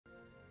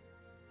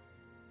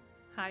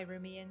Hi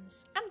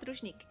Rumians, I'm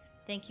Druzhnik.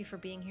 Thank you for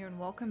being here and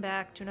welcome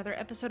back to another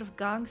episode of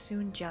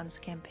Gongsun Zan's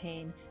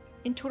campaign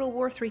in Total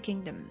War 3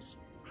 Kingdoms.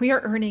 We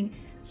are earning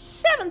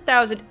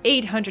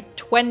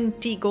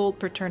 7,820 gold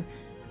per turn.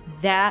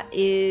 That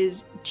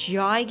is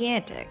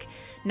gigantic.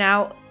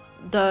 Now,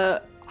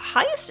 the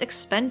highest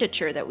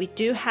expenditure that we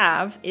do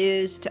have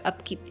is to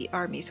upkeep the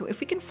army. So if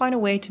we can find a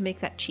way to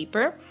make that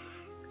cheaper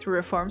through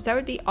reforms, that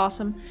would be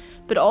awesome.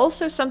 But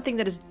also something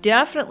that is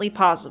definitely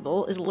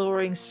possible is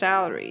lowering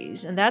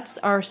salaries. And that's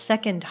our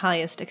second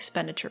highest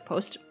expenditure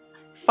post,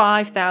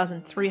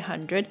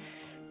 5,300.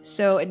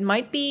 So it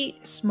might be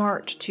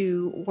smart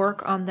to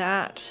work on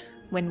that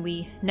when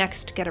we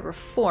next get a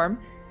reform,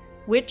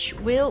 which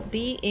will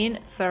be in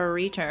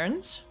 3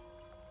 turns.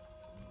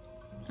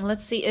 And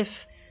let's see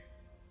if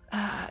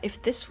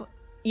this...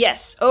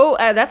 Yes! Oh,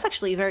 that's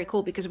actually very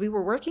cool because we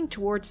were working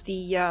towards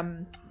the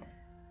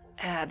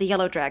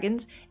yellow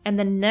dragons, and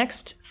the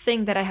next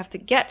thing that I have to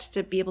get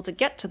to be able to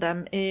get to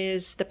them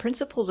is the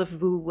Principles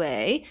of Wu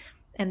Wei,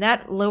 and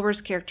that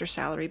lowers character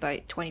salary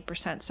by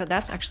 20%, so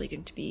that's actually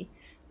going to be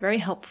very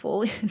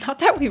helpful. Not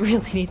that we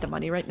really need the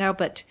money right now,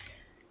 but,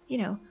 you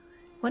know,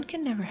 one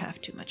can never have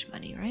too much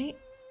money, right?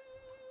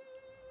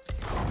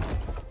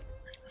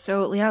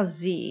 So, Liao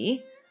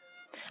Zi.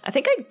 I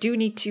think I do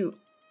need to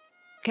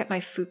get my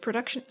food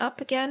production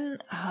up again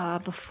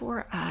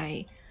before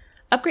I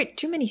upgrade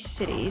too many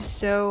cities.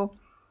 So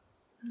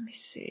let me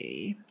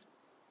see.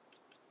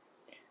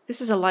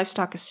 This is a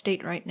livestock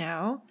estate right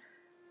now.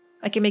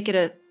 I can make it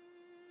a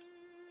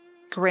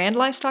grand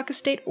livestock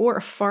estate or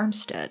a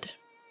farmstead.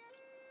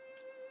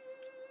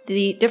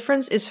 The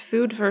difference is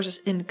food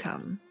versus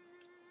income.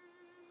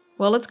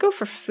 Well, let's go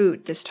for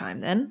food this time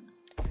then.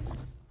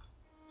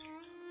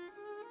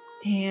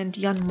 And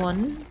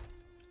Yanwon.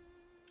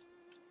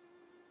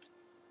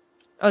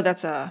 Oh,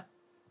 that's a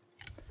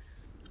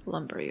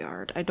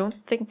lumberyard. I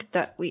don't think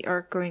that we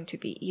are going to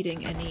be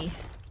eating any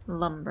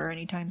lumber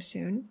anytime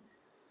soon.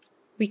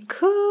 We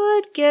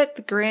could get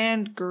the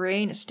Grand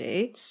Grain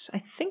Estates. I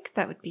think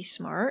that would be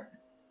smart.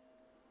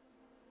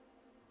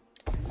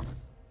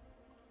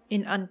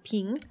 In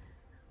Anping.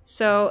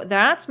 So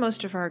that's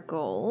most of our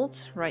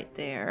gold right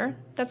there.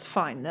 That's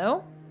fine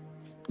though.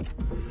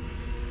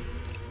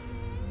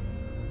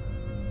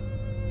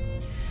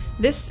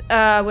 This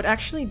would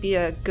actually be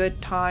a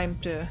good time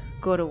to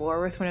go to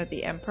war with one of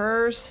the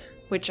emperors,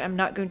 which I'm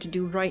not going to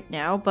do right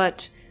now,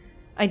 but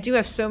I do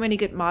have so many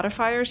good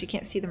modifiers. You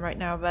can't see them right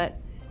now, but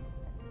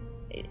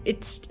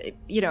it's,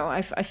 you know,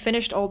 I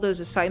finished all those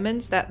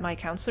assignments that my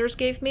counselors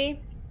gave me,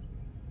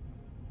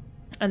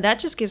 and that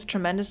just gives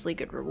tremendously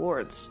good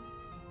rewards.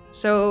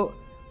 So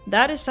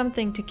that is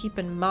something to keep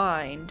in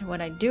mind when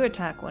I do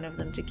attack one of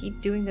them, to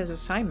keep doing those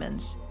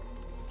assignments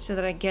so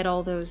that I get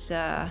all those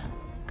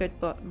good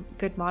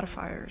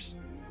modifiers.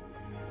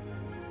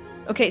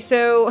 Okay,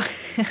 so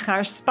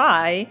our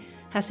spy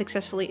has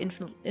successfully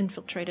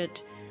infiltrated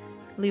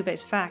Liu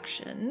Bei's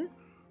faction,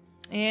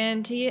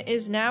 and he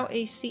is now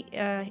a seat.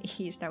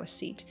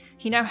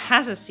 He now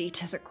has a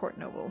seat as a court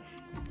noble.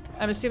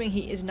 I'm assuming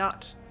he is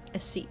not a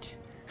seat.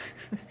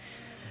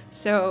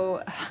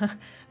 So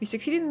we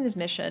succeeded in his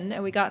mission,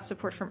 and we got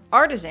support from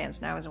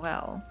artisans now as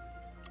well.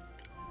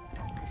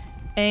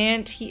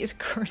 And he is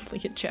currently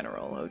a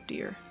general. Oh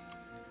dear.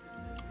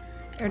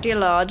 Oh dear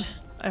lord.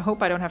 I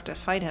hope I don't have to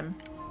fight him.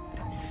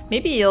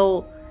 Maybe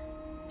he'll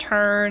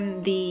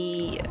turn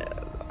the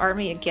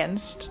army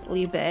against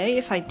Liu Bei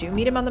if I do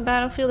meet him on the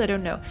battlefield. I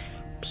don't know.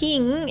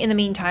 Ping, in the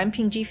meantime,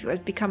 Ping Jifu has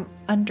become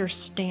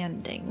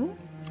understanding.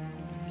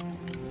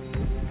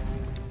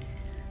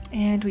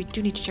 And we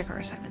do need to check our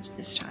assignments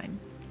this time.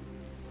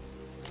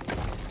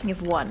 We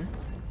have 1.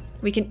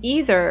 We can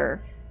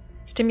either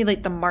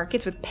stimulate the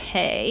markets with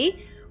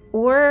pay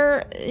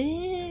or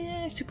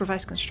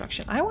supervise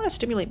construction. I want to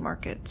stimulate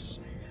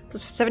markets.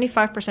 Plus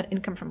 75%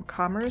 income from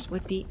commerce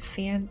would be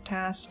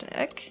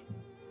fantastic.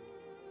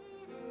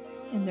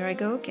 And there I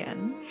go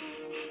again.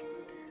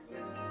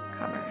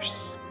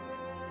 Commerce.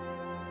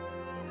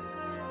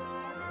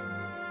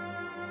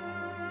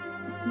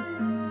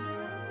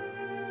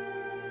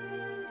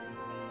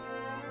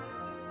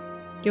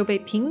 Liu Bei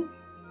Ping?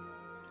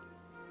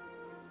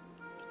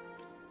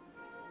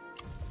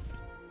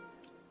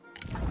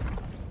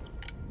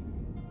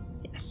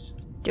 Yes,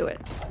 do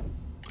it.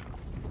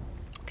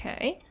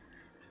 Okay.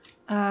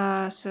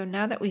 So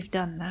now that we've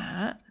done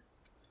that,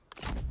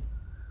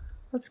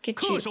 let's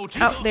get you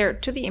out there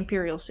to the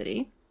Imperial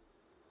City.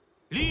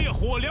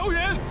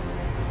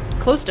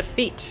 Close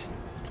defeat.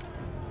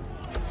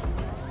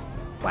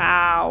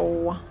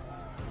 Wow.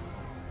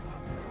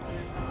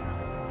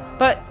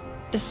 But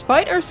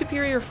despite our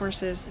superior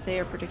forces, they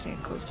are predicting a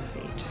close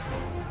defeat.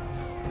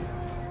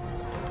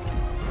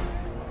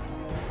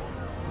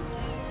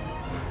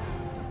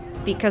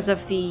 Because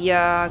of the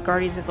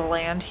Guardians of the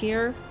Land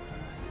here?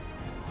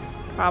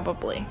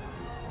 Probably.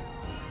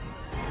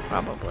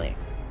 Probably.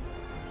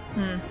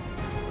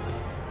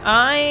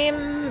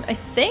 I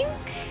think...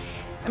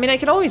 I mean, I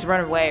can always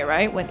run away,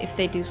 right? If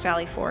they do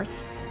sally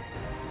forth.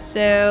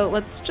 So,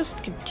 let's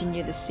just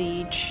continue the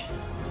siege.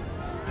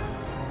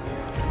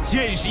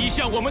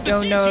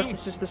 Don't know if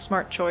this is the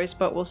smart choice,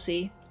 but we'll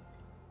see.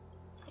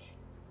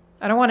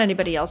 I don't want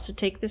anybody else to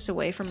take this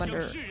away from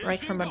right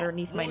from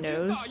underneath my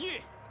nose.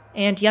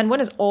 And Yanwen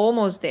is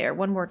almost there.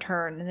 One more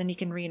turn, and then he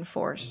can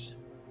reinforce.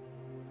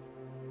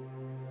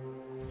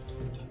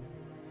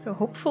 So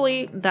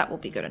hopefully that will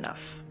be good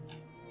enough.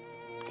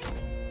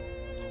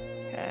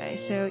 Okay,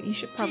 so you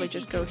should probably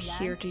just go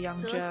here to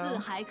Dong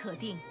Zhuo.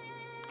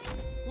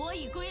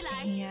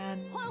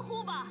 And...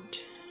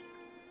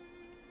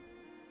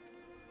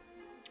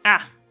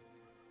 Ah!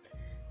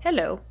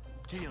 Hello.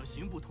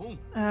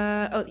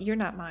 Oh, you're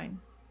not mine.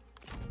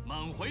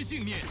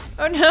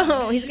 Oh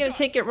no, he's gonna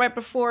take it right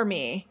before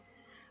me.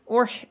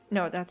 Or,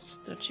 no, that's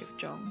the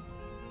Zhong.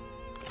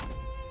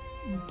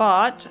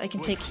 But I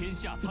can take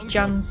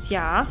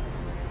Jiangxia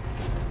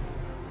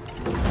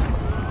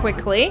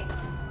quickly.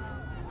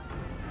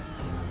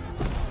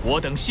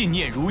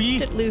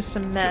 Did lose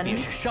some men.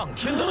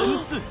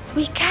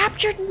 We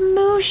captured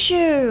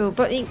Mushu,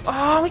 but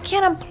we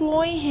can't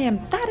employ him.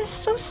 That is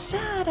so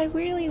sad. I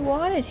really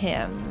wanted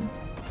him.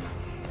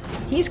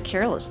 He's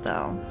careless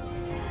though.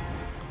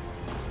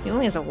 He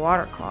only has a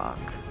water clock.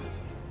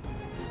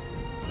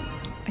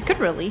 I could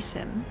release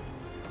him.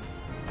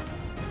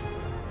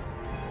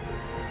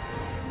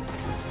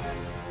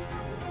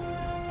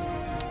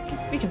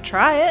 We can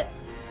try it.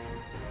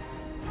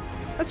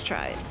 Let's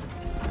try it.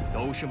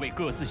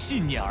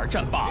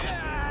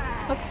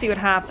 Let's see what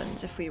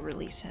happens if we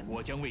release him.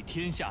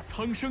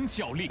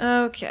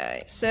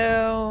 Okay,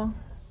 so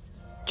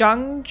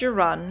Zhang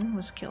Zhiran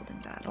was killed in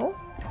battle.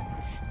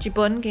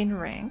 Jibun gained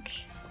rank.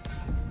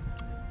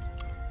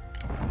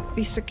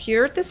 We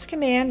secured this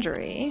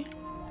commandery.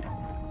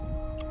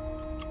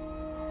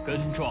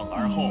 And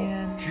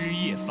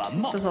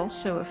this is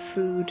also a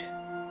food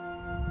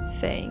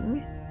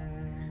thing.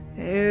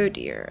 Oh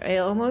dear, I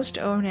almost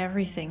own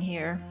everything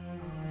here.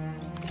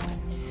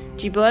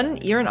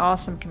 Jibun, you're an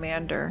awesome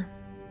commander.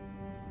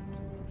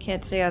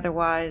 Can't say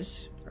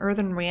otherwise.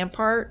 Earthen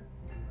Rampart.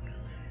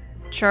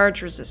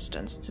 Charge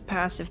resistance. It's a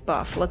passive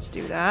buff. Let's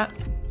do that.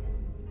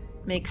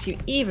 Makes you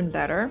even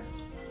better.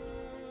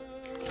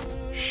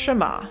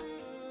 Shema.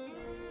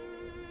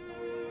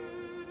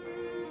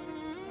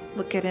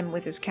 Look at him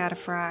with his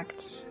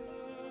cataphracts.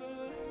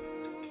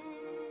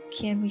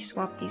 Can we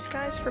swap these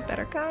guys for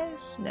better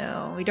guys?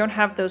 No, we don't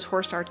have those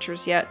horse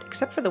archers yet,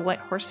 except for the white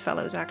horse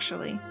fellows,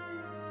 actually.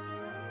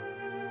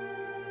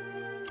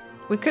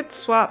 We could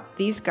swap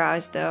these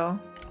guys, though.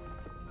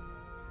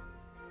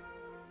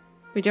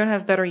 We don't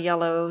have better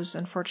yellows,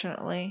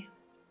 unfortunately.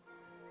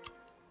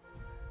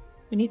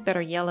 We need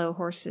better yellow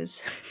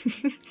horses.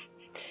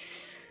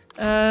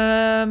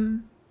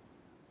 I'm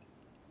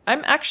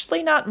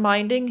actually not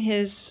minding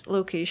his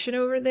location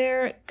over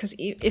there, because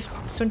if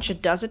Suncha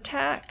does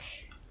attack,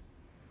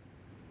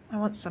 I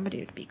want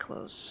somebody to be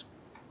close.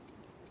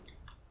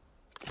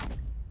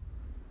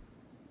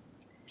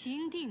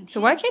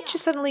 So why can't you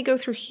suddenly go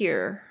through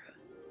here?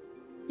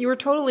 You were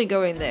totally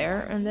going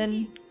there, and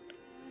then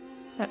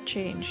that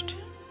changed.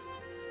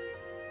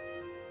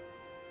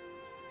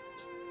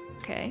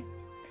 Okay.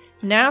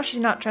 Now she's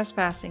not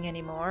trespassing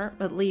anymore,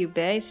 but Liu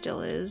Bei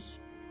still is.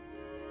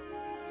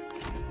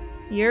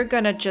 You're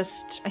gonna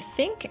just... I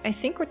think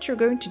what you're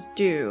going to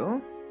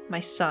do, my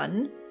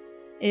son,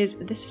 is...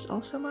 This is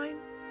also mine?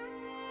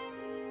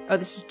 Oh,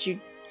 this is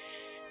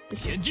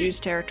Jew's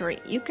territory.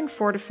 You can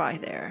fortify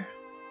there.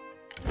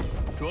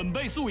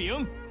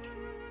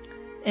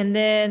 And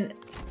then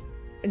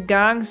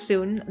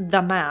Gongsun,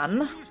 the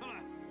man,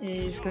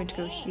 is going to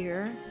go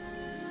here.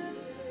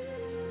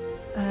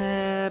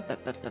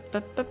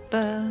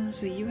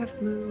 So you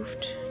have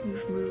moved,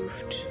 you've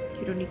moved,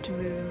 you don't need to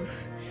move.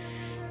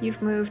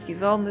 You've moved,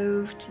 you've all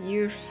moved,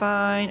 you're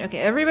fine. Okay,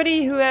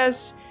 everybody who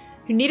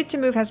needed to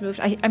move has moved.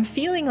 I'm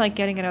feeling like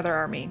getting another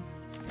army.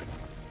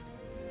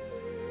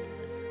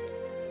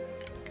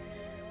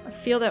 I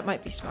feel that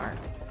might be smart.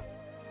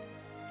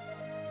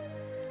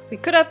 We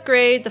could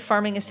upgrade the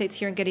farming estates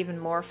here and get even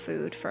more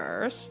food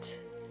first.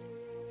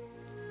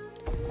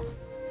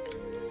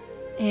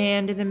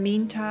 And in the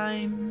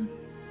meantime...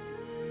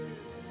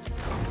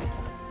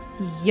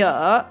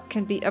 Ya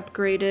can be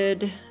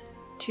upgraded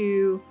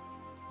to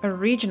a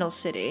regional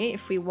city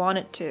if we want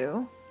it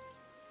to.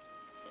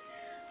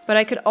 But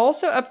I could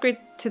also upgrade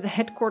to the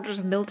headquarters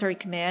of military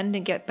command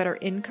and get better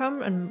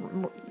income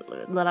and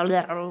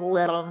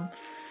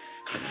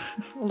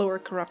lower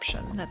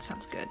corruption. That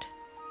sounds good.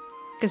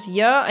 Because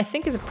Ya, I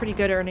think, is a pretty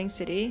good earning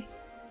city.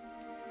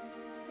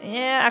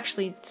 Yeah,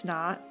 actually it's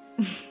not.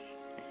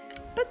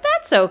 But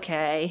that's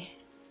okay.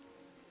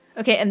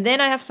 Okay, and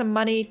then I have some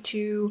money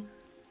to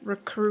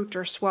recruit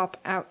or swap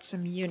out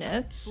some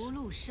units.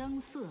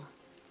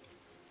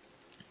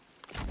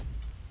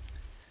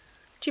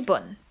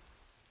 Jibun,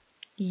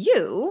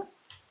 you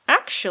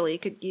actually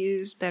could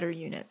use better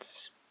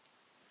units.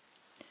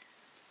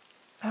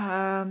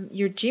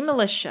 Your G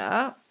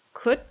militia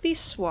could be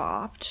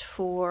swapped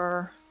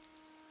for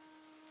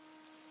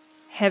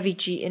heavy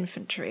G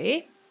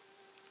infantry.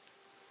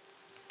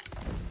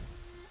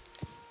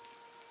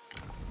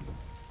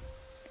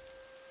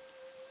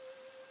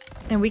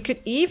 And we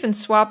could even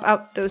swap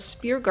out those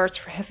spear guards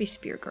for heavy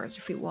spear guards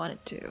if we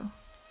wanted to.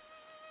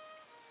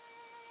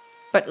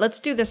 But let's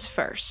do this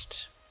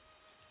first.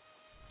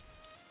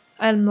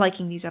 I'm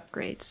liking these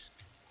upgrades.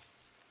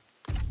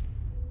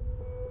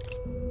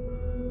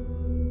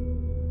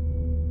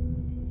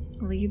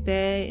 Liu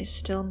Bei is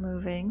still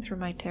moving through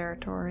my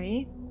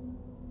territory.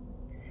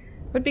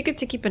 Would be good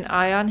to keep an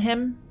eye on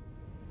him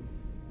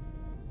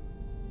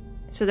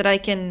so that I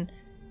can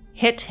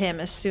hit him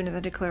as soon as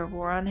I declare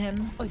war on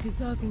him. A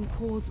deserving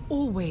cause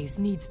always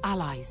needs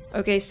allies.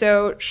 Okay,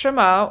 so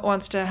Shema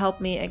wants to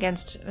help me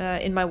against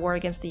in my war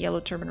against the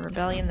Yellow Turban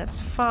Rebellion. That's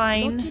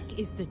fine. Logic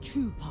is the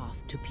true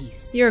path to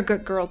peace. You're a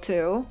good girl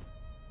too.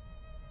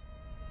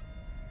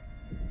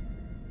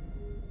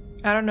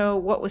 I don't know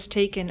what was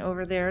taken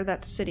over there,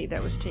 that city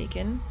that was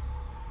taken.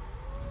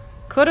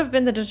 Could have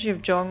been the Duchy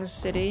of Zhong's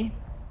city.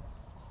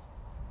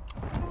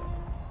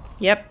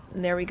 Yep,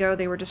 and there we go,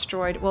 they were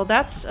destroyed. Well,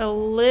 that's a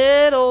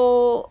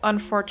little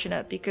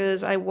unfortunate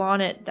because I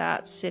wanted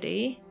that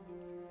city.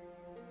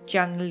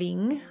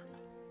 Jiangling.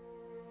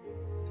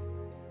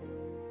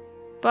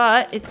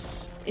 But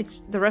it's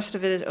the rest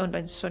of it is owned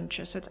by Sun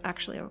Che, so it's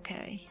actually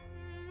okay.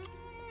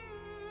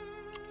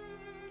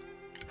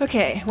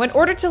 Okay, when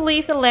ordered to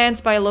leave the lands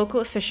by a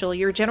local official,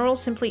 your general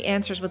simply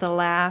answers with a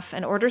laugh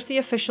and orders the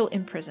official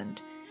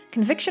imprisoned.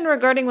 Conviction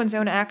regarding one's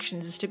own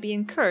actions is to be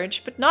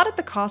encouraged, but not at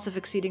the cost of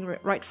exceeding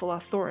rightful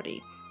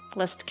authority,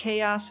 lest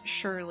chaos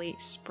surely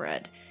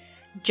spread.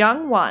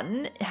 Jiang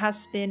Wan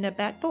has been a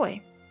bad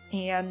boy,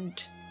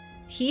 and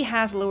he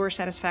has lower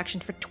satisfaction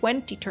for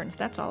 20 turns.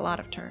 That's a lot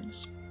of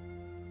turns.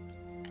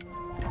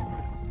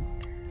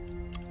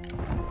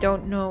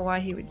 Don't know why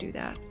he would do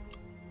that.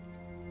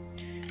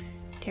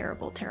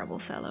 Terrible, terrible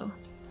fellow.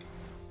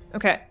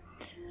 Okay,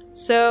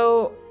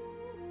 so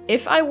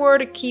if I were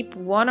to keep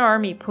one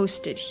army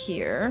posted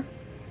here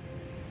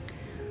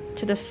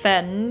to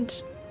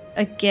defend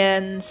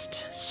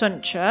against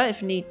Sun Che,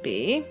 if need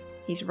be.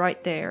 He's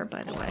right there,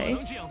 by the way.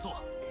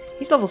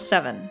 He's level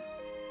 7.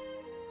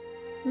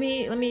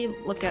 Let me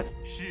look at...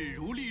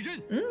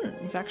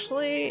 he's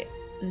actually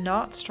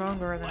not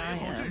stronger than I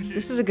am.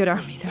 This is a good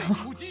army,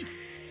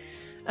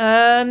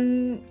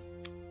 though.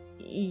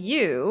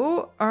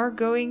 You are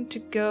going to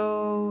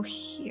go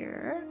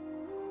here.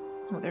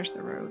 Oh, there's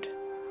the road.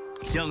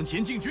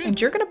 And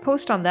you're going to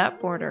post on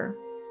that border,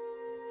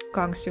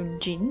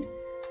 Gongsun Jin,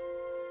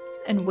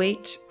 and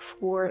wait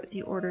for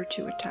the order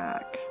to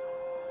attack.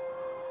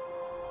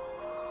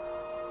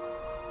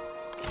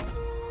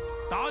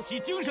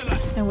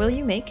 And will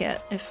you make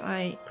it if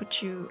I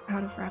put you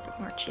out of rapid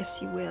march?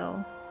 Yes, you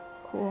will.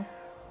 Cool.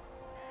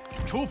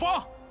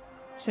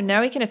 So now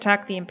we can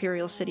attack the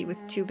Imperial city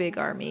with 2 big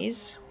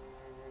armies,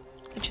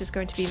 which is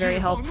going to be very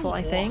helpful,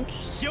 I think.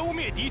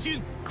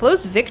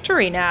 Close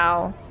victory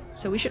now,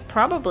 so we should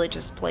probably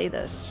just play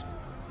this.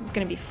 It's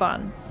gonna be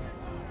fun.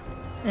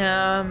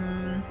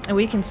 And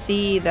we can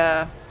see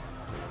the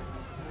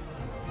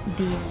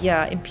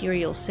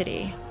Imperial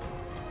city.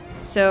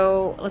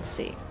 So let's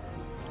see.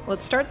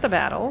 Let's start the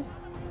battle.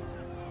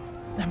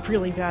 I'm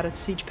really bad at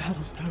siege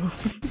battles, though.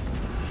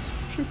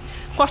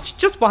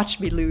 Just watch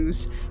me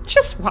lose.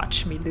 Just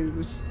watch me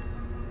lose.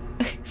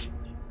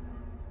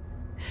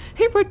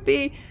 It would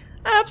be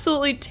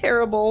absolutely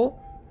terrible,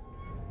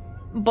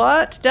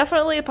 but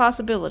definitely a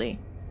possibility.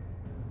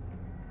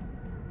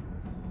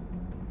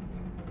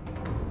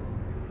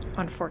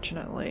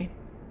 Unfortunately.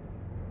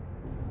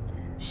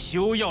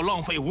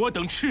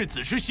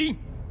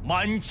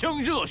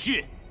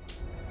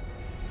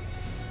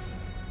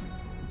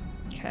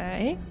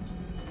 Okay.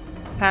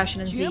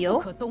 Passion and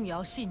zeal.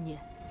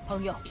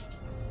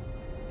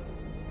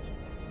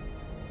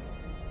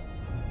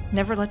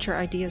 Never let your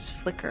ideas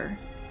flicker.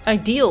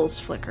 Ideals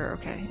flicker.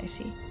 Okay, I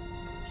see.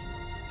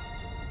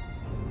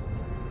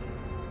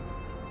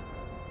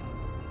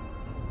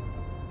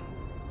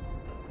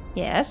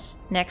 Yes.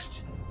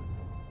 Next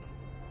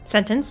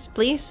sentence,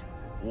 please.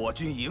 我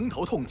军迎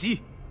头痛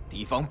击，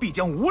敌方必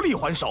将无力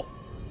还手。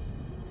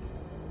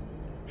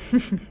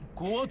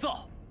聒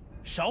噪，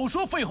少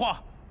说废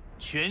话，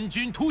全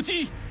军突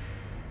击。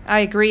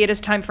I agree. It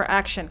is time for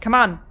action. Come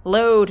on,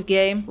 load,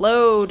 game,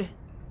 load.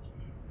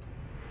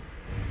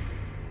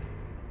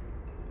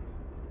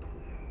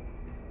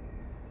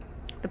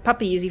 The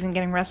puppy is even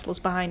getting restless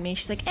behind me.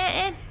 She's like,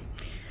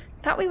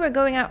 thought we were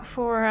going out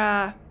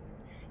for,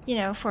 you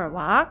know, for a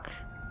walk,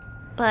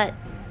 but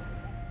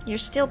you're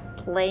still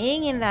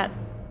playing in that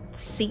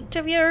seat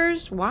of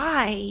yours?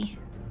 Why?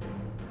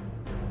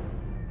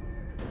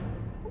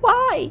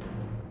 Why?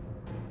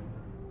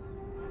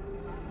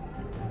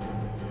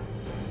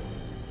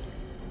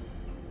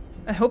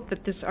 I hope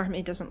that this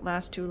army doesn't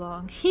last too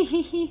long.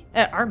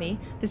 Army?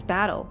 This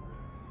battle.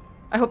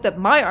 I hope that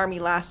my army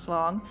lasts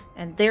long,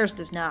 and theirs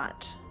does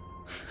not.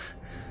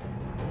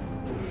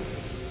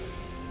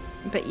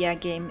 But yeah,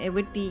 game, it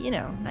would be, you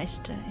know, nice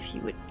to, if you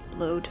would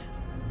load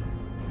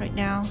right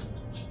now.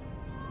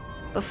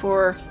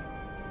 Before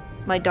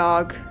my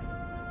dog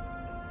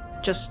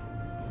just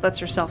lets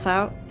herself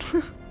out.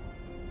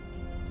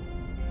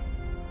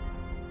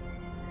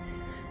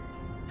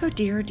 Oh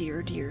dear, oh dear,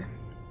 oh dear.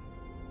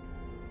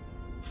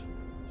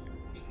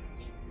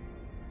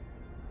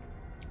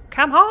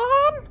 Come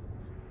on!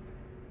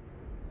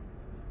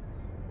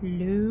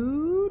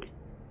 Load.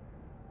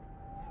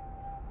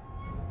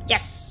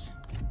 Yes!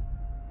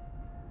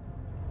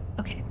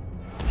 Okay.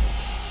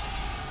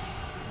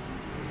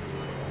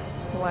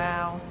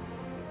 Wow.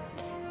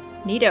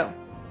 Neato.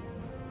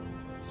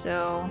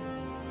 So,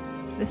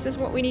 this is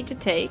what we need to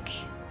take.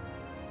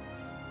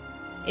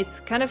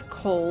 It's kind of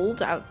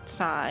cold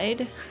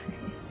outside.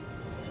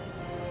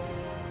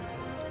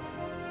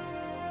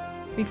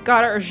 We've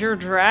got our Azure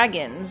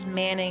Dragons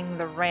manning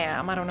the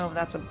ram. I don't know if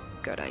that's a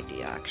good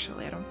idea,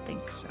 actually. I don't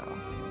think so.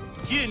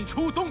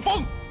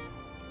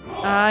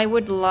 I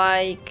would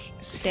like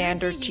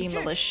standard G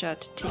Militia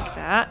to take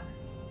that.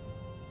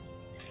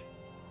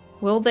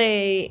 Will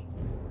they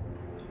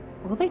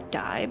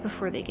die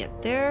before they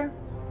get there?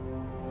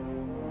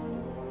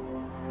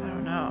 I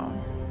don't know.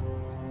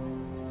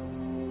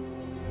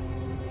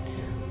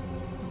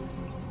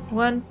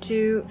 1,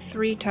 2,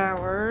 3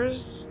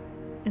 towers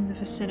in the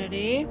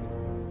vicinity.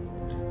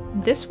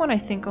 This one I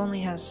think only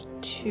has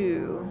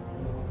 2.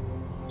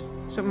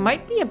 So it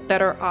might be a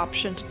better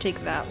option to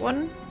take that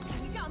one.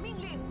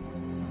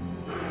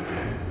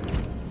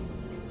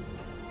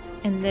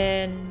 And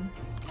then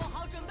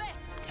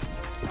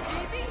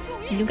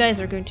you guys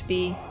are going to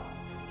be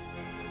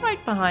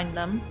right behind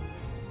them.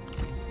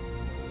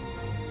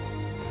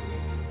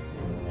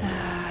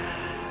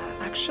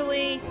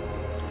 Actually,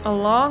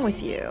 along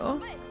with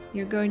you,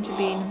 you're going to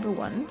be number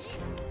 1.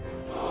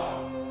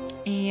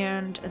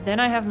 And then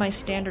I have my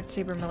standard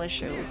Saber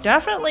Militia, who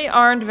definitely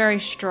aren't very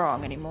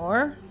strong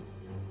anymore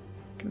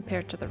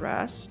compared to the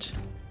rest.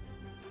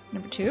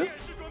 Number 2.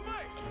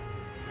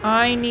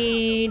 I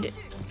need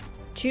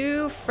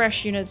 2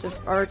 fresh units of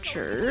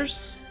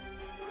archers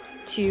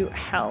to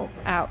help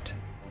out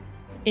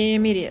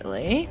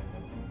immediately.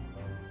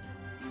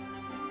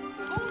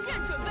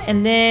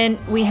 And then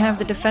we have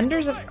the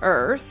Defenders of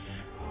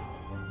Earth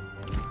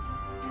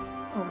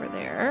over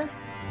there.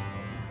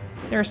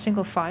 They're a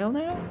single file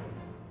now?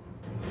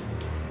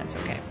 That's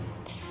okay.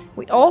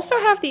 We also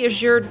have the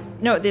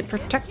the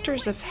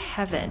Protectors of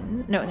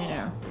Heaven.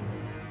 No.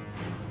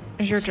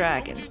 Azure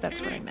Dragons,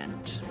 that's what I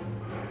meant.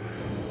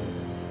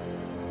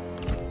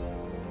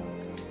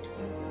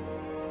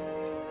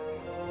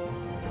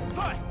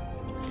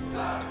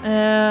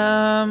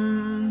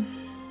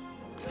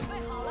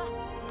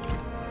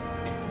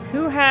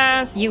 Who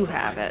has... You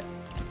have it.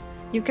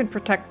 You can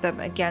protect them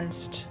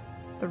against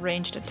the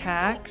ranged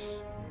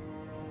attacks.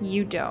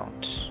 You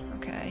don't.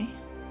 Okay.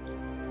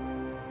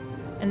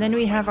 And then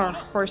we have our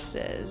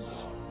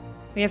horses.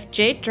 We have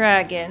Jade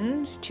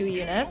Dragons, 2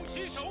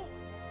 units.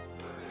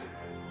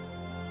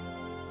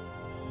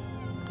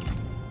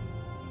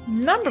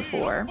 Number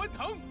 4.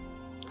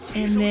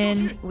 And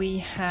then we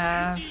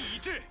have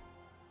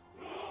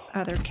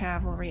other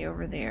cavalry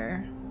over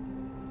there.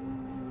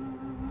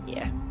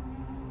 Yeah.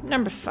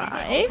 Number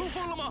 5.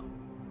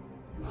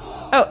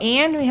 Oh,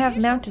 and we have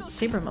mounted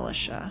Saber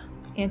Militia.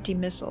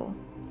 Anti-missile.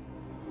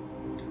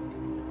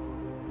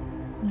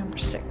 Number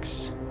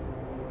 6.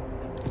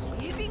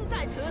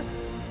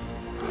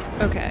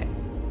 Okay.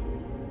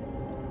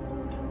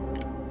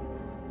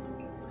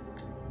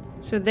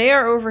 So they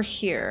are over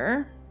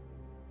here.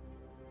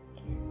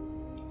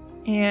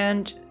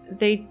 And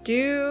they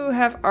do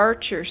have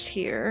archers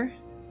here.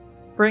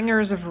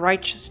 Bringers of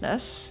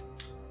Righteousness.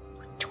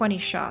 20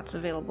 shots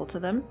available to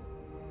them.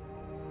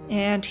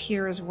 And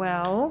here as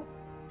well.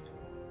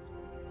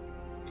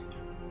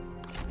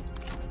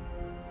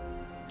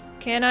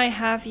 Can I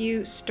have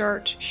you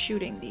start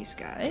shooting these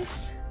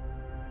guys?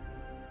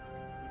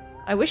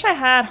 I wish I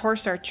had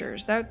horse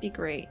archers. That would be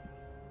great.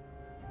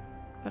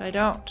 But I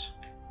don't.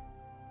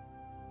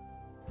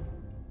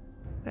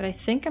 But I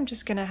think I'm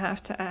just gonna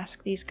have to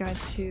ask these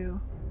guys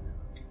to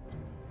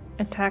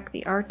attack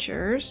the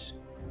archers.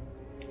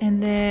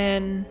 And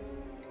then...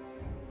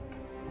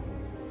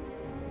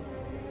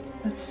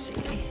 let's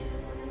see.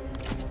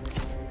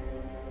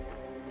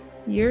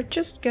 You're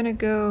just gonna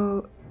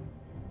go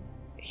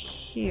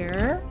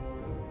here.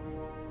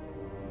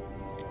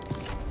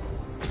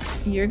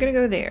 You're gonna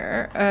go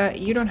there.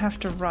 You don't have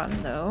to run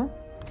though.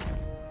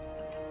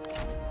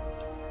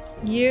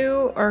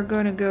 You are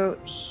gonna go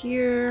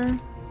here.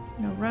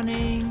 No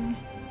running.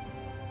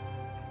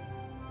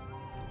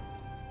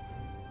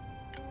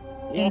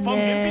 And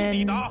then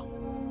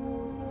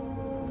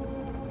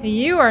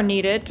you are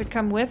needed to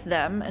come with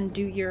them and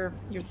do your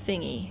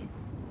thingy.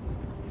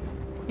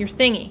 Your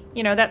thingy.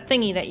 You know, that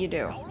thingy that you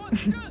do.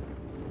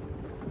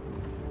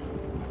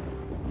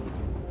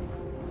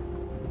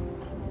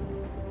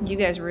 You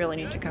guys really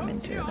need to come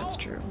in too, that's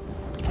true.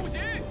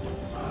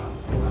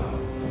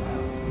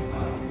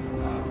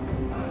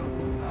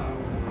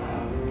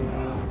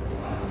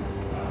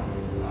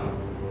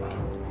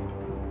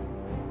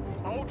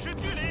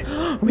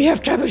 We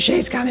have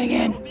trebuchets coming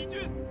in!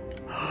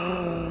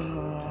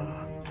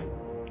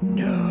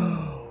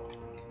 No.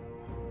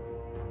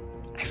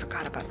 I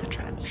forgot about the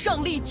trebs.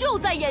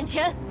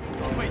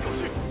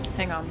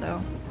 Hang on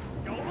though.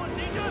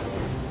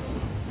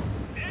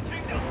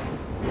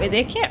 Wait,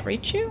 they can't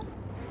reach you?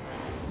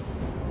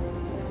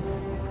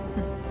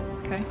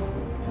 Okay.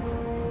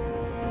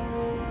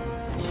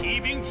 骑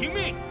兵听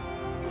命，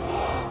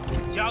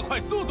加快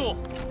速度。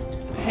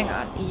 Hang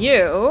on.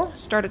 You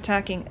start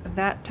attacking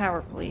that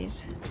tower,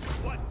 please.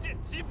 万箭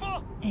齐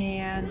发，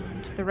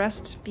 And the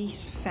rest be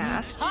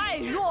fast. 太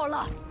弱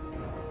了。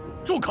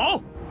住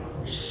口！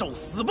受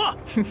死吧！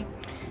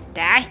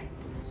 Die!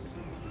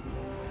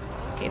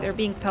 Okay, they're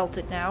being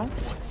pelted now.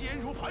 我坚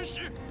如磐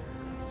石。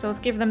 So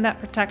let's give them that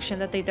protection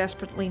that they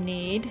desperately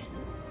need.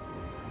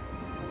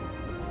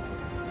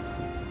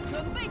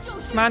 准备就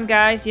绪 Come。on,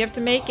 guys, you have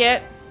to make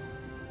it.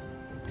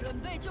 准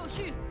备就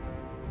绪。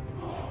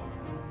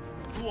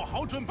做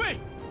好准备。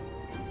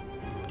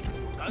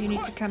 You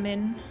need to come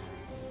in.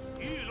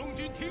 御龙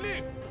军听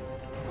令，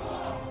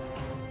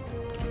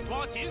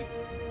抓紧！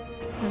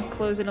 And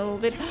close it a little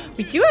bit.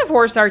 We do have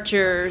horse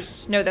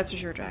archers. No, that's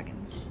Azure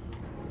dragons.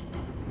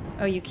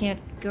 Oh, you can't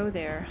go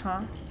there,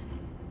 huh?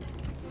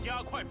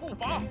 加快步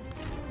伐。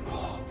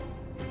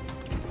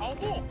跑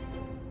步，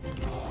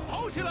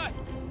跑起来！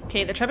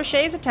 Okay, the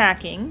trebuchet is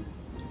attacking.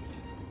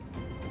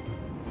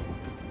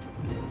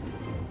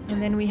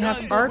 And then we have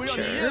战斗不要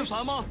你厌 archers.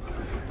 烦吗？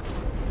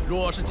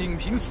若是仅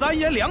凭三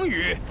言两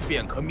语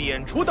便可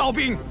免除刀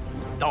兵，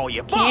倒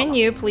也罢。 Can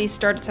you please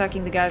start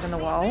attacking the guys on the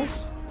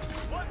walls?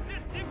 万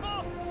箭齐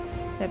发，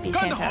 That'd be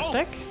干得好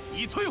fantastic.！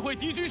以摧毁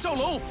敌军哨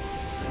楼，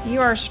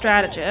 You are a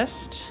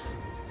strategist.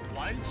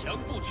 顽强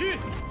不屈。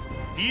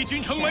敌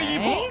军城门已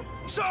破，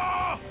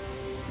杀！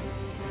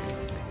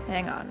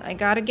 Hang on, I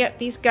gotta get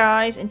these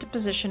guys into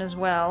position as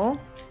well.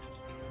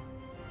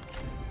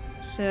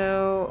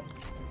 So...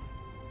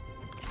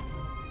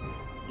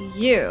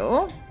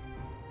 You...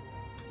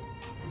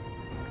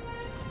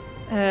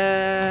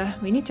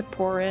 we need to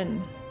pour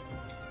in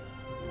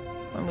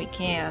when we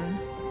can.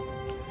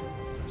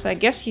 So I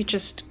guess you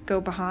just go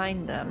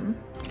behind them.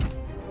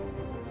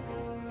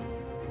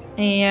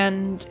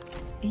 And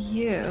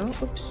you...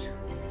 Oops.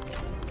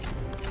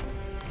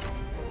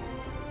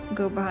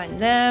 Go behind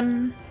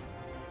them.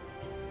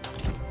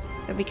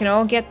 So we can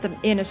all get them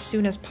in as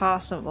soon as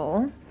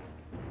possible.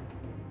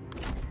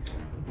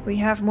 We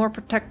have more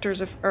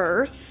protectors of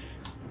Earth.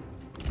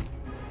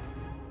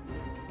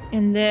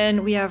 And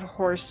then we have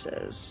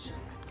horses.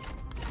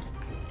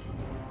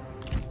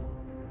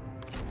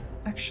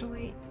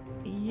 Actually,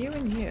 you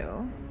and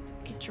you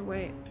get your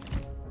way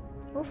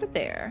over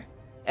there.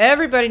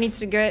 Everybody needs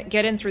to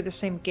get in through the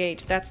same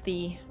gate. That's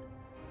the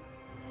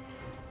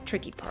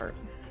tricky part.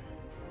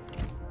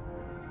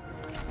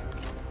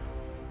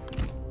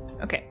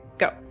 Okay,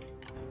 go.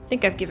 I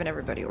think I've given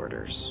everybody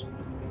orders.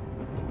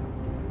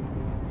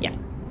 Yeah.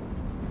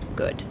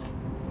 Good.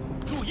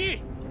 注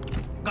意，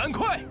赶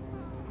快！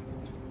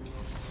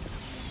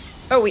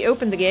 Oh, we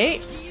opened the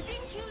gate? 骑兵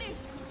听令，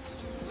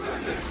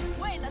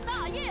为了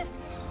大业，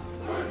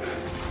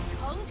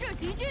惩治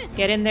敌军。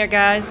 Get in there,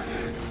 guys.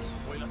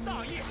 为了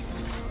大业，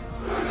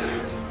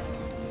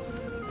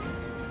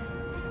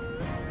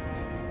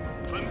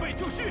准备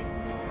就绪，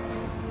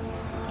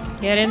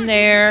 Get in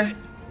there.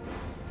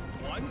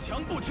 顽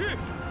强不屈，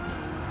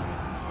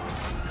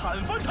砍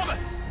翻他们，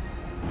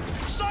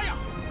杀呀！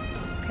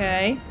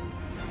 Okay.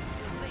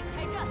 准备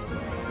开战。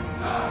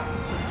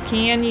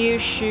 Can you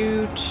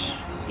shoot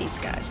these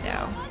guys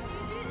now?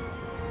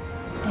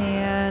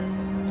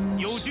 And...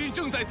 友军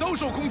正在遭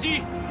受攻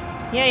击，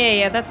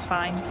 Yeah, that's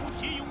fine. 鼓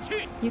起勇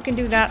气， You can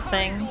do that 太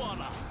thing. 弱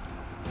了。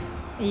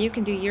 You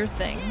can do your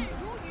thing.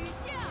 如雨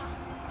下。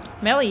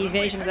 Melee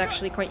evasion is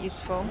actually quite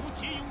useful. 鼓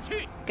起勇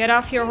气， Get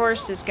off your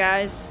horses,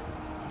 guys.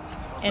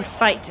 And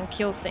fight and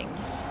kill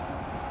things.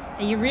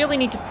 And you really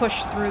need to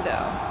push through,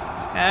 though.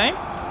 Okay?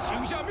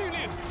 请下命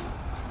令，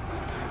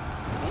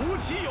鼓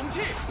起勇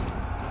气，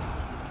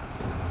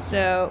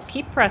 So,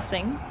 keep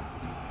pressing.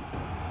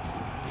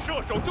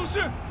 射手就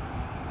是。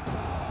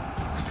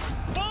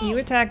 You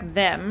attack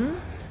them.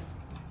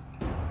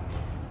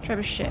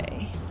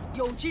 Trebuchet.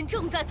 友军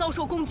正在遭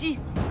受攻击。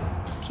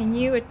 Can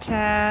you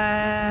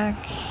attack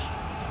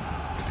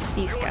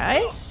these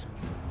guys?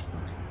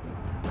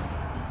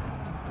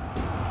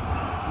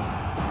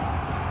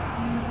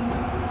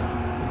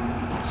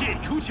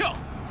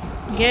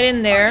 Get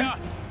in there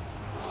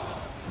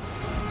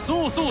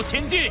速速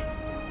前进！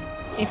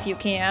 if you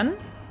can.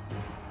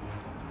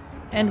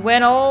 And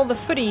when all the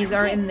footies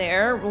are in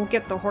there, we'll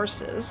get the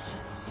horses.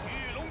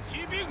 御龙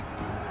骑兵，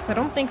 So I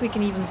don't think we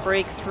can even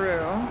break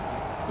through.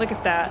 Look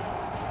at that.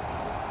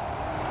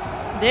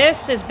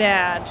 This is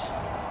bad.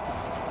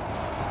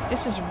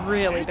 This is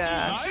really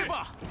bad. 来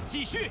吧，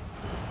继续！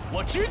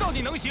我知道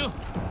你能行。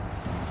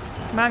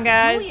 Come on, 也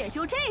guys.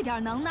 就这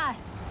点能耐，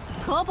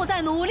可不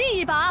再努力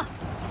一把？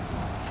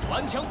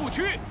顽强不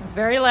屈， It's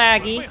very 准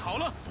laggy. 备好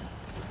了，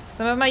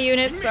 Some of my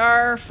units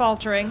are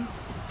faltering.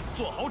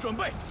 做好准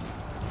备，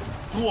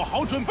做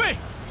好准备。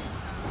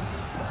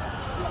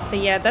 But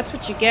yeah, that's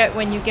what you get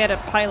when you get a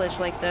pilage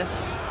like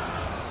this.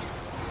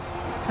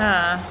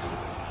 Huh.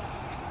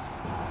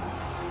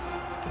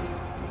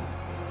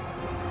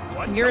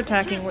 顽强 You're 不屈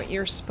attacking what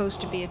you're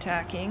supposed to be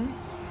attacking.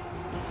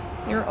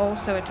 You're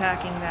also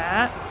attacking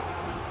that.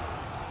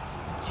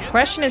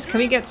 Question is, can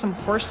we get some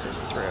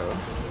horses through?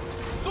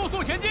 速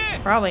速前进！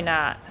 Probably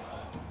not.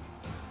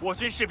 我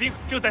军士兵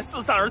正在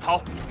四散而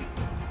逃，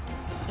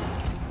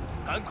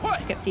赶快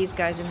Let's get these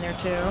guys in there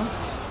too.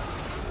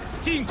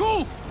 进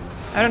攻！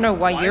 I don't know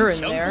why you're 顽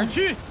in 强 there, 不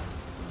屈！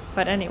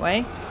 but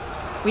anyway.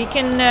 We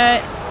can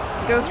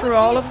go through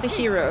all of the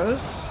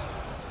heroes.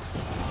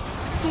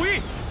 注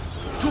意，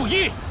注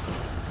意！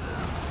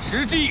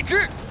时机已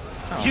至，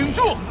挺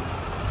住！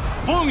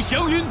风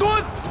翔云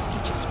端，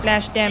 Just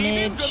splash 骑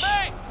兵 damage. 准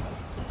备！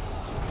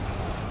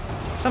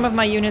 Some of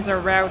my units are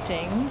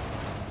routing.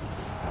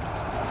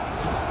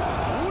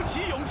 鼓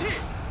起勇气，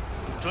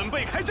准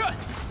备开战！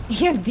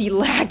 And the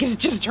lag is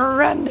just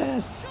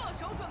horrendous. 射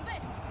手准备，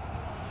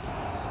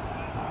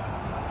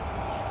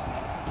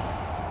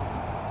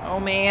 Oh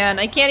man,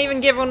 I can't even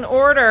give an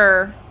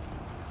order.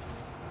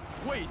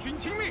 为军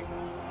听命，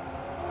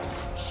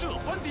射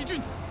翻敌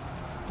军！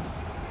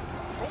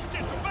弓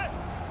箭准备！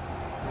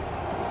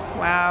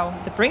 Wow,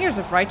 the Bringers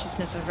of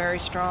Righteousness are very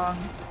strong.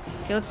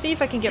 Okay, let's see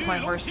if I can get my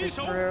horses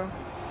through.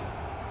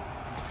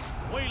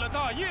 为了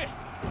大业，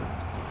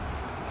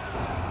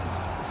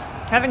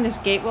 Having this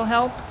gate will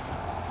help.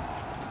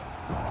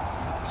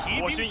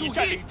 我军已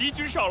占领敌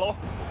军上楼，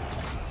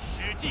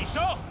使劲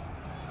杀！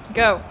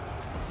 Go.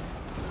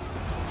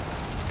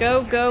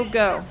 Go, go,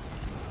 go.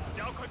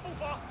 加快步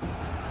伐！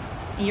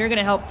 You're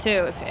gonna help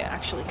too if they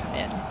actually come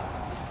in.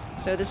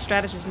 So this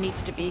strategist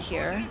needs to be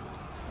here.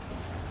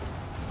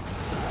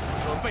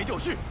 准备就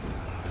绪，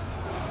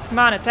 Come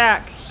on,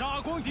 attack.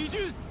 杀光敌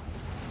军！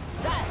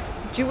 在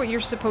Do what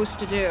you're supposed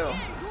to do. 箭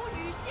如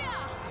雨下，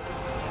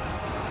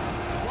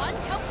顽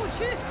强不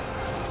屈。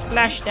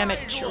 Splash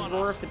damage, or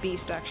Roar of the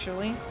Beast,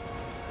 actually.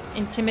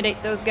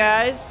 Intimidate those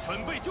guys.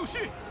 准备就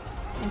绪，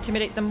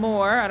 Intimidate them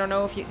more. I don't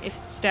know if it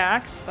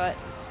stacks, but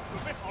准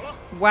备好了，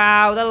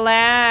 wow, the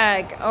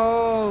lag.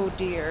 Oh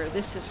dear,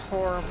 this is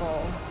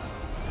horrible.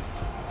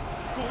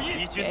 注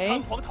意！敌军 Okay.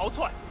 仓皇逃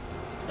窜，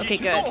 Okay, 一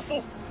群懦 good.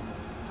 夫！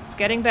 It's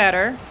getting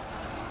better.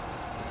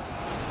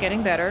 It's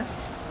getting better.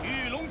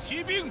 御龙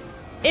骑兵，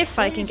 If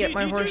I can get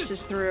my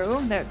horses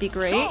through, that would be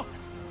great. 杀！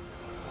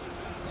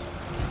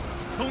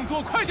动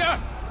作快点！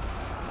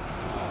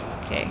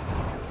 Okay.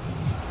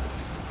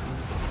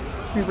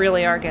 We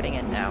really are getting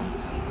in now.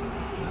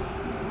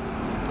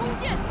 弓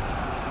箭，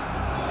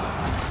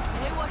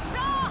给我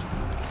杀！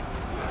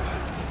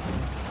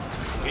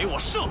给我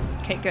射！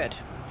 Okay, good.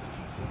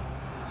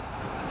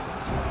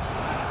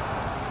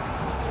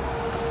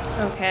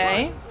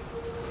 Okay.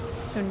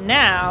 So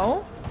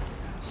now,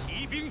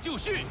 骑兵就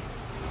绪，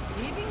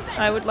骑兵在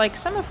I 此 would like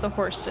some of the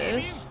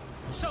horses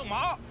上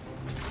马！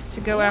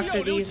 to go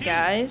after these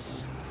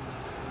guys.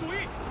 注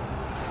意，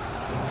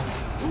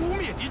诛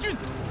灭敌军！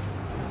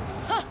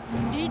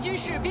敌军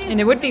士兵。 And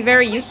it would be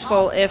very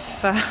useful if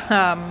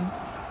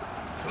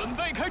准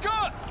备开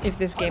战！ if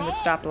this game would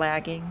stop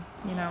lagging,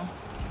 you know.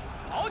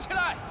 跑起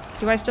来！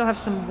 Do I still have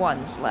some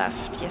ones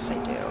left? Yes, I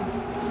do.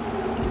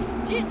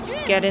 进军，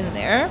 Get in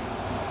there.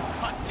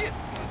 看剑！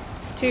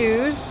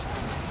 Twos.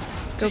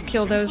 Go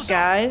kill those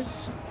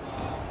guys.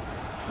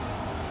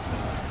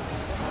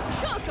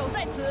 射手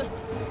在此。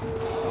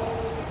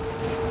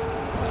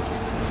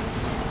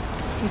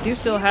 We do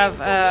still have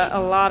a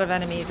lot of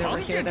enemies over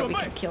here that we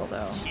can kill,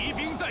 though. 骑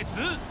兵在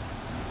此！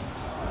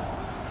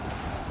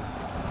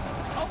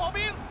长矛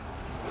兵！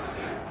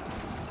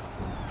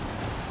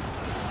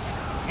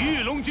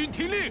御龙军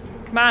听令，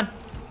 Come on,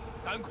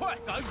 赶快，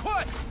赶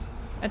快！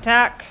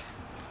 attack.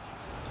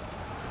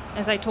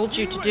 As I told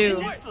you to 敌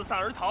do. 军四散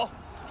而逃，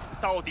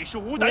到底是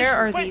无胆 Where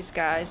are 鼠辈！ these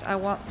guys? I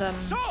want them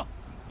杀！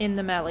 in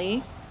the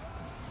melee.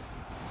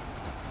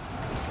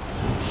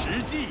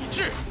 时机已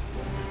至，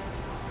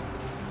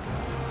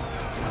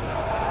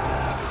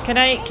 Can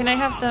I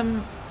have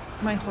them,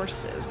 my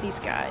horses, these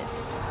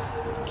guys?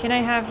 Can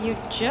I have you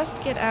just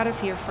get out of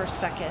here for a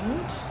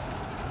second?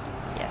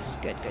 Yes,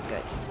 good, good,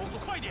 good. 动作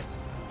快点！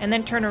 And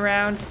then turn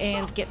around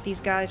and get these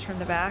guys from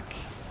the back.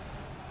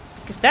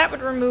 Because that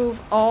would remove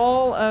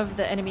all of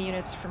the enemy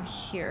units from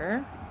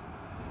here.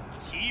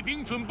 骑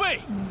兵准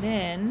备， And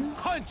then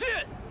看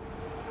剑！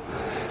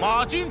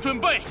马军准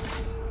备，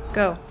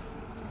 go.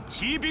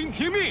 骑兵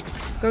听命，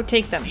 Go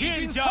take them. 敌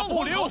军仓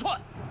皇逃窜，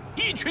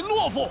一群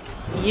懦夫！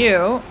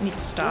 You need to 孤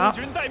stop.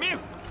 军待命，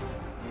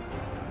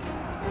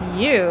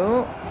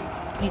 You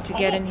need to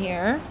get in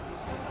here.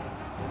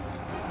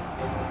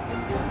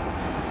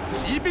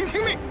 骑兵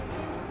听命，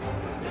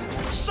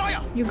杀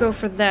呀！ You go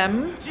for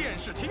them. 剑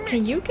士听命，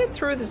 Can you get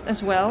through this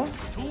as well?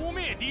 诛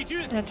灭敌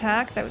军！ An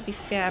attack? That would be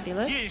剑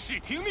fabulous. 士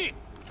听命，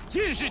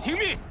剑士听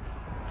命，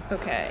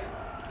 Okay.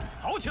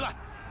 跑起来！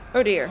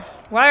 Oh dear.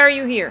 Why are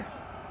you here?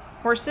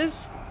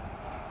 Horses?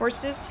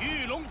 Horses?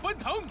 御龙奔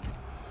腾，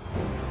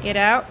 Get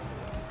out.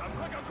 赶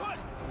快，赶快！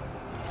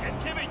前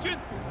天卫军，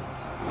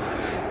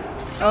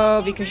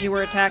 Oh, because you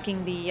were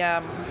attacking the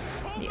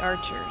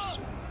archers.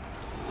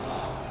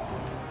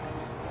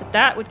 But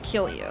that would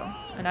kill you.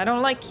 And I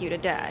don't like you to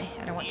die.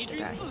 I don't want 敌 you to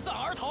军 die. 四散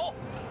而逃，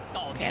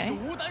到底是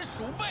无胆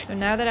鼠辈！ So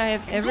now that I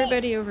have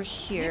everybody over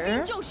骑兵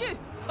here, 就绪，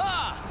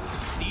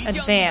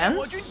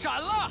 advance.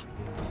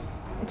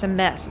 It's a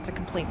mess. It's a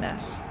complete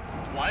mess.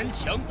 顽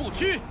强不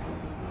屈。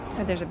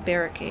 Oh, there's a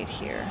barricade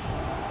here.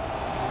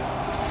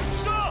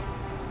 杀！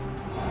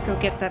 Go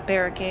get that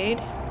barricade.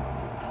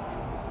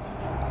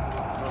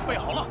 准备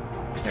好了。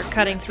 They're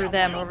cutting through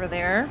them over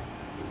there.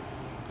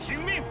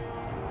 听命。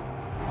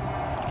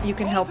 You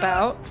can help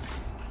out.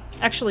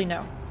 Actually,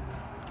 no.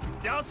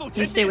 加速 You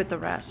前 stay 进。 with the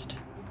rest.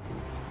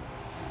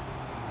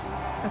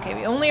 Okay,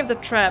 we only have the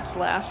traps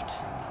left.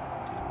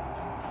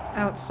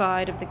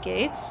 Outside of the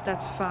gates.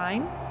 That's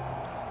fine.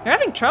 They're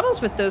having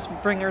troubles with those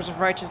bringers of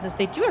righteousness.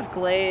 They do have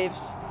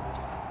glaives.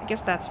 I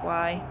guess that's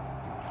why.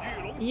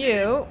 御龙旗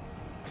You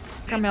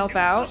come help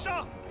out. 进行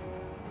厮杀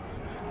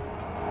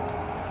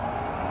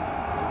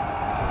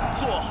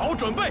做好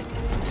准备。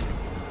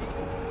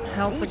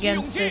 Help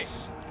against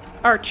this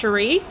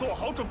archery. 做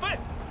好准备。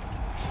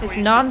 This 水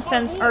神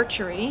nonsense 万物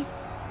archery.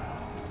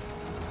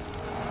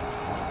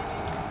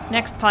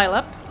 Next pile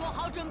up. 做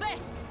好准备，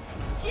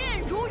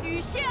箭如雨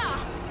下。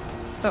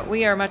 But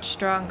we are much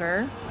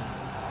stronger.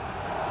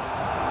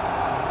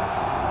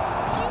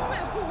 精锐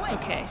护卫，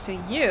 Okay, so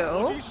国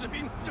you... 军士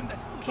兵正在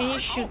四 Can 散 you 而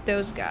shoot 逃。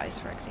 those guys,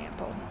 for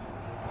example?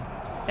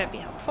 That'd be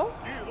helpful.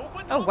 御龙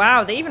奔 Oh 腾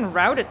wow, they even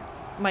routed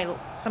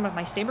some of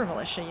my saber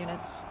militia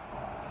units.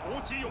 鼓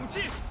起勇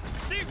气，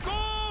进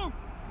攻！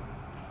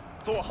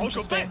做好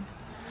准备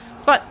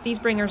Interesting.。But these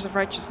bringers of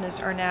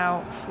righteousness are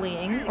now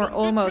fleeing, or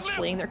almost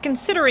fleeing. They're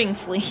considering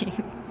fleeing.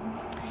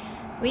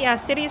 We are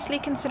seriously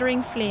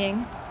considering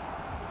fleeing.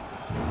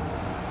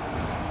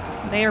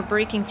 They are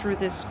breaking through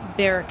this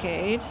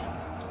barricade.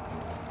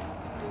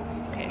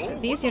 Okay, so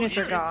these units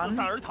are 四 gone.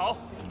 散而逃，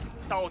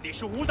到底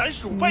是无胆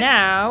鼠辈。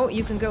 Now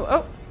you can go.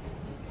 Oh,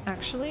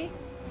 actually,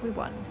 we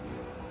won.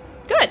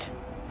 Good.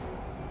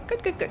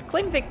 Good, good, good.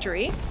 Claim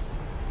victory.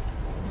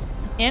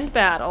 And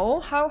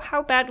battle.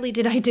 How badly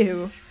did I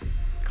do?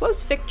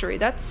 Close victory.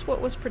 That's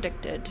what was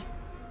predicted.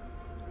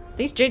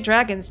 These Jade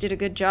Dragons did a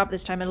good job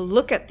this time. And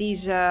look at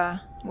these.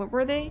 What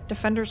were they?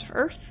 Defenders of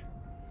Earth?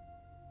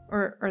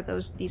 Or are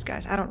these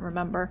guys? I don't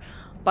remember.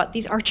 But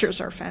these archers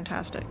are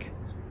fantastic.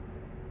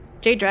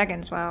 Jade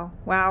Dragons. Wow.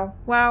 Wow.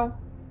 Wow.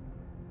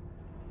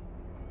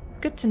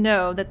 Good to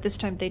know that this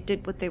time they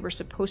did what they were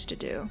supposed to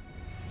do.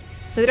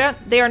 So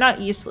they are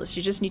not useless.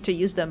 You just need to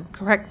use them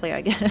correctly,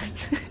 I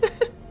guess.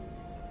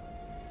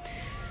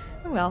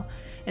 Oh well.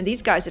 And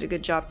these guys did a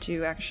good job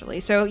too, actually.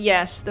 So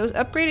yes, those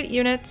upgraded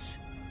units,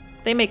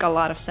 they make a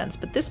lot of sense,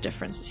 but this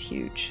difference is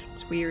huge.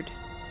 It's weird.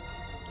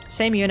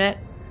 Same unit,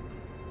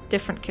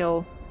 different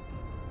kill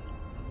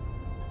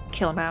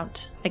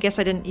amount. I guess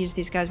I didn't use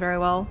these guys very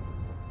well.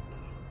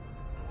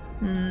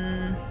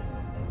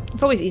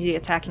 It's always easy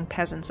attacking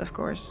peasants, of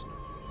course.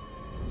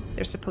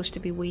 They're supposed to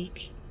be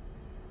weak.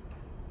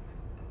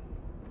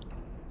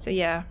 So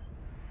yeah.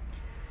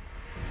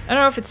 I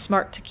don't know if it's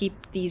smart to keep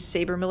these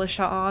saber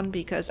militia on,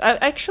 because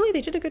actually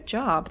they did a good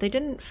job. They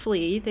didn't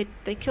flee.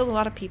 They killed a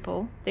lot of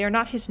people. They are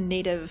not his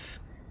native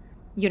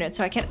unit,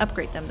 so I can't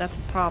upgrade them. That's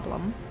the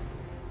problem.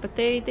 But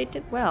they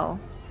did well.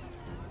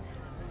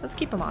 So let's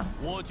keep them on.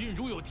 我军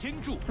如有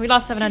天助， We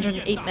lost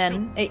 708 气焰大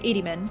men,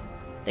 80 men.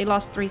 They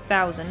lost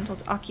 3,000.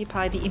 Let's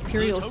occupy the 升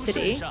Imperial 自成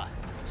city. 圣善，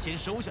先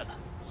收下了。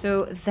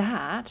 So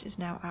that is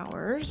now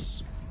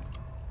ours.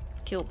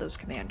 Killed those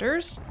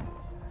commanders.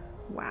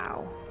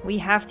 Wow. We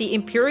have the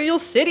Imperial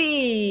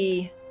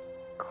city!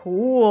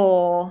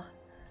 Cool.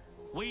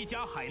 威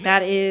加海内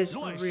That is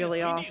乱世 really 随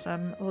定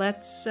awesome.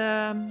 Let's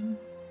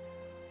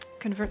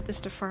convert this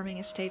to farming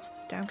estates.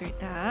 Let's downgrade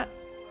that.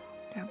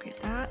 Downgrade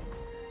that.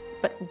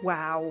 But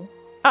wow.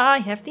 I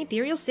have the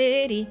Imperial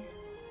city.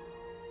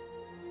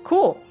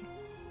 Cool.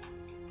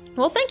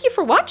 Well, thank you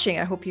for watching.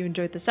 I hope you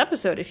enjoyed this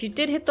episode. If you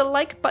did, hit the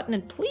like button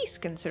and please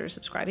consider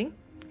subscribing.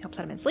 It helps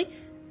out immensely.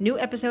 New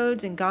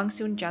episodes in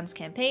Gongsun Zan's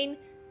campaign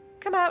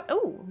come out.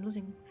 Oh, I'm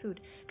losing food.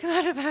 Come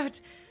out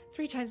about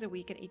 3 times a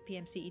week at 8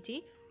 p.m. CET.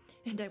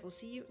 And I will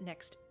see you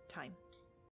next time.